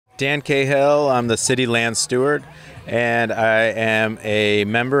Dan Cahill. I'm the city land steward, and I am a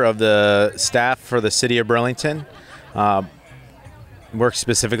member of the staff for the city of Burlington. Work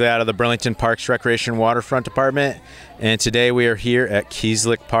specifically out of the Burlington Parks Recreation Waterfront Department, and today we are here at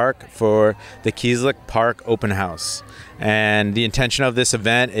Kieslich Park for the Kieslich Park Open House. And the intention of this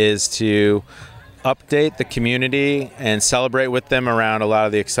event is to update the community and celebrate with them around a lot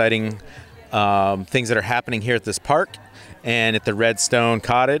of the exciting things that are happening here at this park and at the Redstone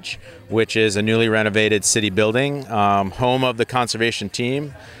Cottage, which is a newly renovated city building, home of the conservation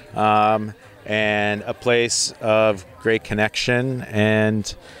team, and a place of great connection,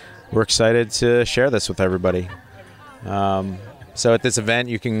 and we're excited to share this with everybody. So at this event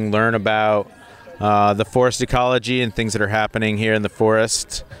you can learn about the forest ecology and things that are happening here in the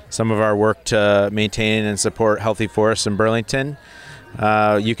forest, some of our work to maintain and support healthy forests in Burlington.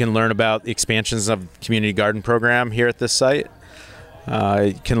 You can learn about the expansions of the community garden program here at this site.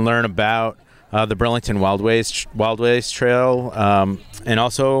 You can learn about the Burlington Wildways Trail, and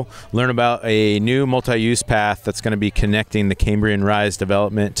also learn about a new multi-use path that's going to be connecting the Cambrian Rise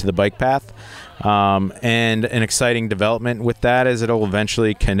development to the bike path. And an exciting development with that is it'll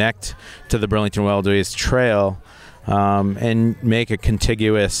eventually connect to the Burlington Wildways Trail and make a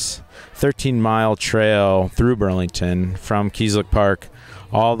contiguous 13-mile trail through Burlington from Kieslich Park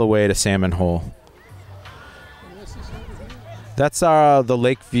all the way to Salmon Hole. That's the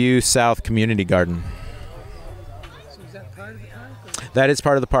Lakeview South Community Garden. So is that part of the park? That is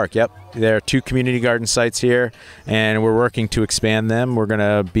part of the park, yep. There are 2 community garden sites here, and we're working to expand them. We're going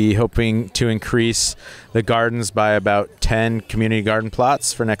to be hoping to increase the gardens by about 10 community garden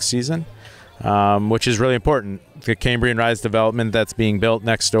plots for next season, which is really important. The Cambrian Rise development that's being built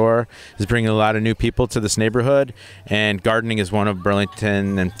next door is bringing a lot of new people to this neighborhood, and gardening is one of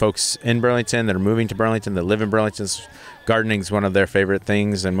Burlington and folks in Burlington that are moving to Burlington, that live in Burlington. Gardening is one of their favorite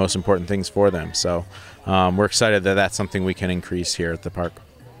things and most important things for them. So we're excited that that's something we can increase here at the park.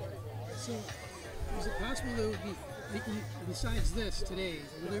 So is it possible there would be, besides this today,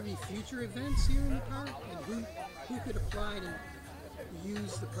 will there be future events here in the park? And who could apply to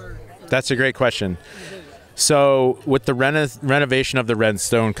use the park? That's a great question. So with the renovation of the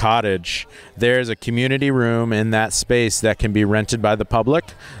Redstone Cottage, there's a community room in that space that can be rented by the public.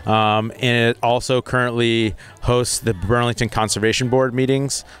 And it also currently hosts the Burlington Conservation Board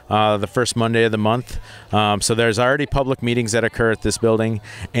meetings the first Monday of the month. So there's already public meetings that occur at this building,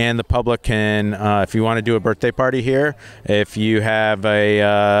 and the public can, if you want to do a birthday party here, if you have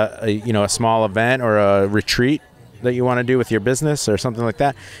a small event or a retreat that you want to do with your business or something like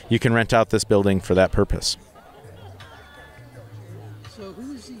that, you can rent out this building for that purpose. So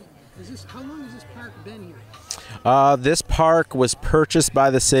how long has this park been here? This park was purchased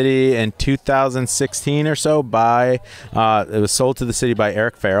by the city in 2016 or so it was sold to the city by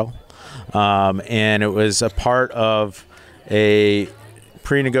Eric Farrell, and it was a part of a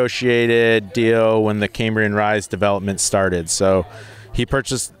pre-negotiated deal when the Cambrian Rise development started. So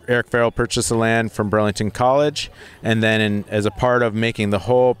Eric Farrell purchased the land from Burlington College, and then as a part of making the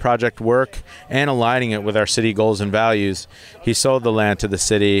whole project work and aligning it with our city goals and values, he sold the land to the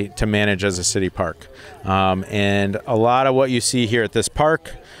city to manage as a city park. And a lot of what you see here at this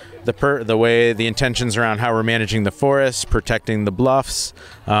park, the intentions around how we're managing the forest, protecting the bluffs,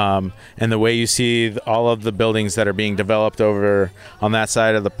 and the way you see all of the buildings that are being developed over on that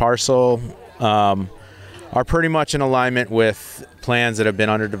side of the parcel, are pretty much in alignment with plans that have been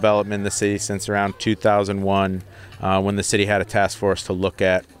under development in the city since around 2001, when the city had a task force to look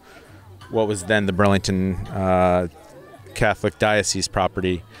at what was then the Burlington Catholic Diocese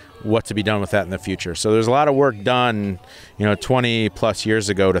property, what to be done with that in the future. So there's a lot of work done, 20 plus years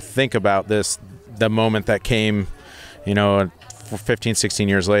ago to think about this, the moment that came, 15, 16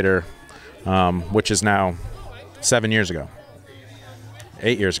 years later, which is now 7 years ago,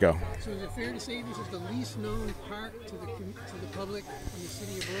 8 years ago. So is it fair to say this is the least known park to the public in the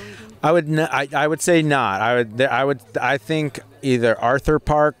city of Burlington? I would say not. I think either Arthur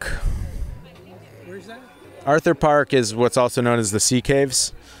Park. Where's that? Arthur Park is what's also known as the Sea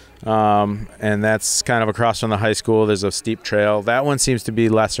Caves, and that's kind of across from the high school. There's a steep trail. That one seems to be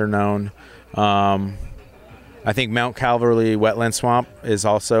lesser known. I think Mount Calvary Wetland Swamp is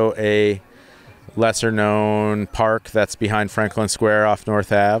also a lesser known park that's behind Franklin Square off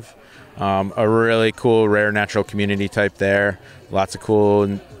North Ave. A really cool rare natural community type there. Lots of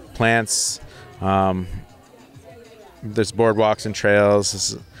cool plants. There's boardwalks and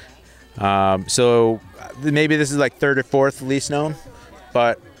trails. So maybe this is like 3rd or 4th least known,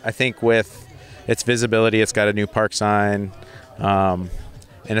 but I think with its visibility, it's got a new park sign, and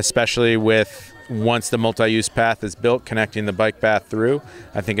especially with once the multi-use path is built, connecting the bike path through,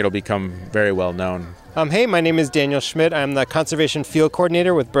 I think it'll become very well known. Hey, my name is Daniel Schmidt. I'm the Conservation Field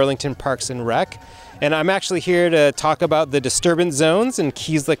Coordinator with Burlington Parks and Rec. And I'm actually here to talk about the disturbance zones in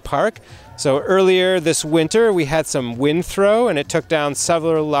Kieslich Park. So earlier this winter, we had some wind throw, and it took down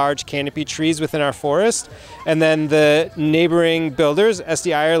several large canopy trees within our forest. And then the neighboring builders,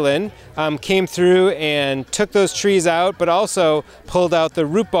 SD Ireland, came through and took those trees out, but also pulled out the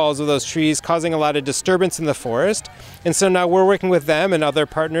root balls of those trees, causing a lot of disturbance in the forest. And so now we're working with them and other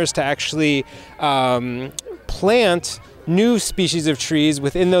partners to actually plant new species of trees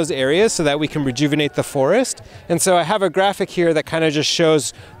within those areas so that we can rejuvenate the forest. And so I have a graphic here that kind of just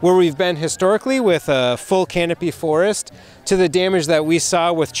shows where we've been historically with a full canopy forest to the damage that we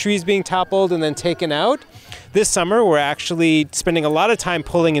saw with trees being toppled and then taken out. This summer, we're actually spending a lot of time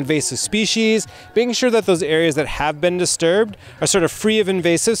pulling invasive species, making sure that those areas that have been disturbed are sort of free of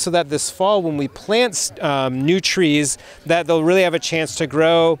invasives, so that this fall, when we plant new trees, that they'll really have a chance to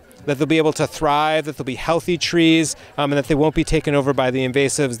grow, that they'll be able to thrive, that they'll be healthy trees, and that they won't be taken over by the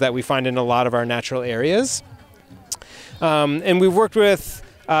invasives that we find in a lot of our natural areas. And we've worked with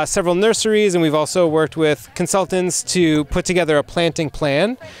several nurseries, and we've also worked with consultants to put together a planting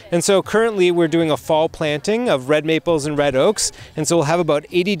plan. And so currently we're doing a fall planting of red maples and red oaks. And so we'll have about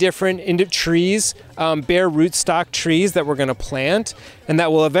 80 different trees, bare rootstock trees that we're going to plant, and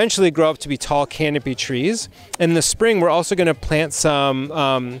that will eventually grow up to be tall canopy trees. In the spring, we're also going to plant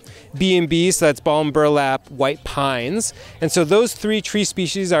some B&B, so that's balm burlap white pines. And so those three tree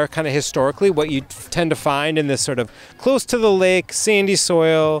species are kind of historically what you tend to find in this sort of close to the lake, sandy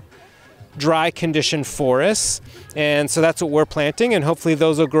soil, dry condition forests. And so that's what we're planting, and hopefully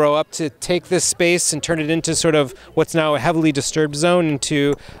those will grow up to take this space and turn it into sort of what's now a heavily disturbed zone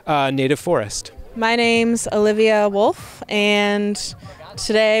into native forest. My name's Olivia Wolf, and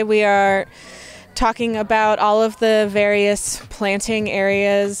today we are talking about all of the various planting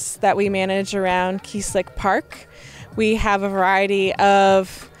areas that we manage around Kieslich Park. We have a variety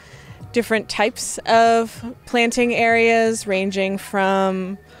of different types of planting areas, ranging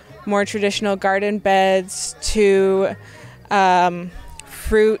from more traditional garden beds to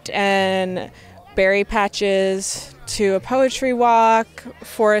fruit and berry patches, to a poetry walk,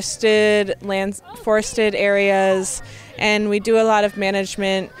 forested areas, and we do a lot of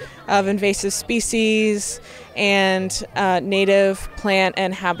management of invasive species and native plant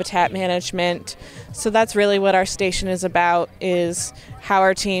and habitat management. So that's really what our station is about, is how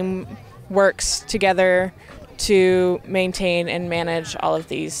our team works together to maintain and manage all of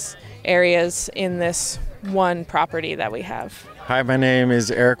these areas in this one property that we have. Hi, my name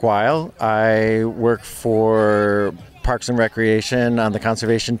is Eric Weil. I work for Parks and Recreation on the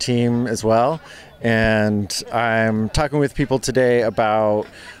conservation team as well. And I'm talking with people today about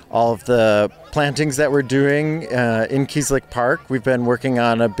all of the plantings that we're doing in Kieslich Park. We've been working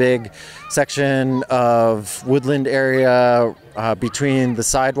on a big section of woodland area between the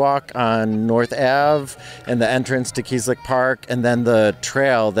sidewalk on North Ave and the entrance to Kieslich Park, and then the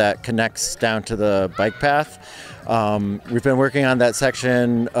trail that connects down to the bike path. We've been working on that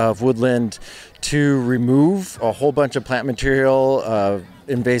section of woodland to remove a whole bunch of plant material,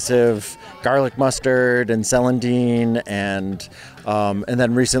 invasive garlic mustard and celandine, and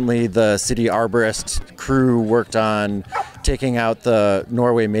then recently the city arborist crew worked on taking out the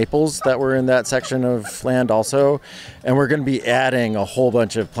Norway maples that were in that section of land also. And we're going to be adding a whole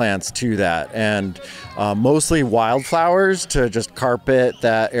bunch of plants to that, and mostly wildflowers to just carpet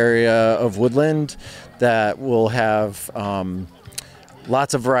that area of woodland that will have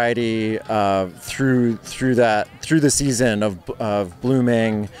lots of variety through the season of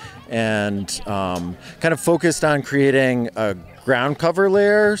blooming, and kind of focused on creating a ground cover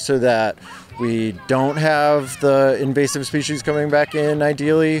layer so that we don't have the invasive species coming back in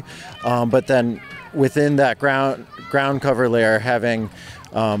ideally, but then within that ground cover layer having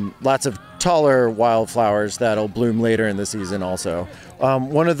lots of taller wildflowers that'll bloom later in the season also.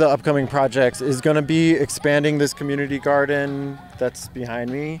 One of the upcoming projects is going to be expanding this community garden that's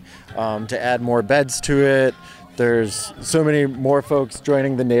behind me to add more beds to it. There's so many more folks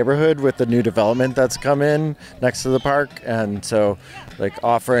joining the neighborhood with the new development that's come in next to the park, and so like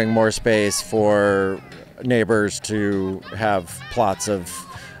offering more space for neighbors to have plots of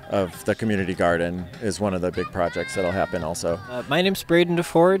the community garden is one of the big projects that'll happen also. My name's Braden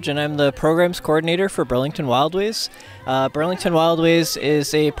DeForge, and I'm the programs coordinator for Burlington Wildways. Burlington Wildways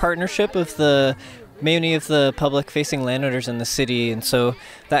is a partnership of the many of the public-facing landowners in the city, and so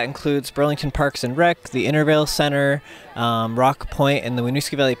that includes Burlington Parks and Rec, the Intervale Center, Rock Point, and the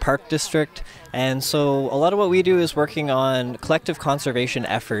Winooski Valley Park District. And so a lot of what we do is working on collective conservation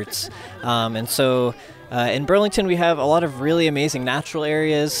efforts. In Burlington, we have a lot of really amazing natural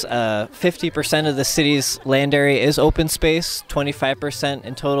areas. 50% of the city's land area is open space, 25%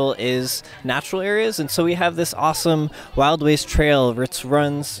 in total is natural areas, and so we have this awesome Wildways Trail which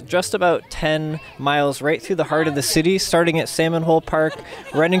runs just about 10 miles right through the heart of the city, starting at Salmon Hole Park,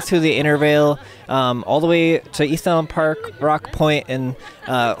 running through the Intervale, all the way to East Island Park, Rock Point, and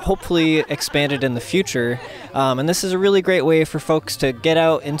hopefully expanded in the future. And this is a really great way for folks to get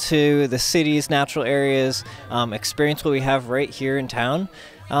out into the city's natural areas, experience what we have right here in town.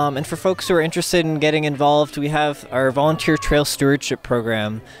 And for folks who are interested in getting involved, we have our volunteer trail stewardship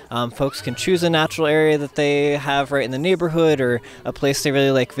program. Folks can choose a natural area that they have right in the neighborhood or a place they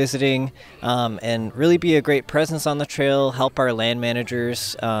really like visiting, and really be a great presence on the trail, help our land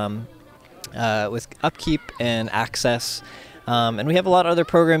managers with upkeep and access. And we have a lot of other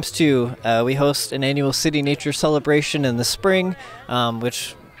programs too. We host an annual City Nature Celebration in the spring,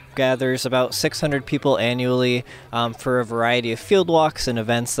 which gathers about 600 people annually for a variety of field walks and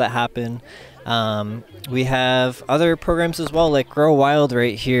events that happen. We have other programs as well, like Grow Wild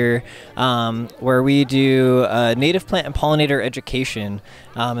right here, where we do native plant and pollinator education.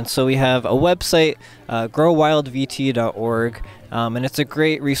 And so we have a website, growwildvt.org, and it's a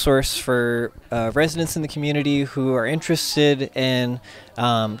great resource for residents in the community who are interested in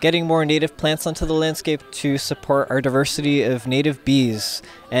getting more native plants onto the landscape to support our diversity of native bees.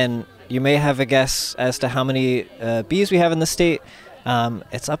 And you may have a guess as to how many bees we have in the state.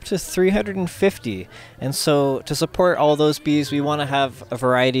 It's up to 350, and so to support all those bees, we want to have a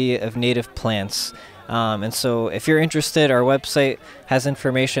variety of native plants. And so if you're interested, our website has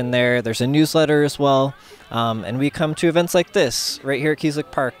information there. There's a newsletter as well, and we come to events like this right here at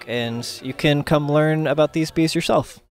Kieslich Park, and you can come learn about these bees yourself.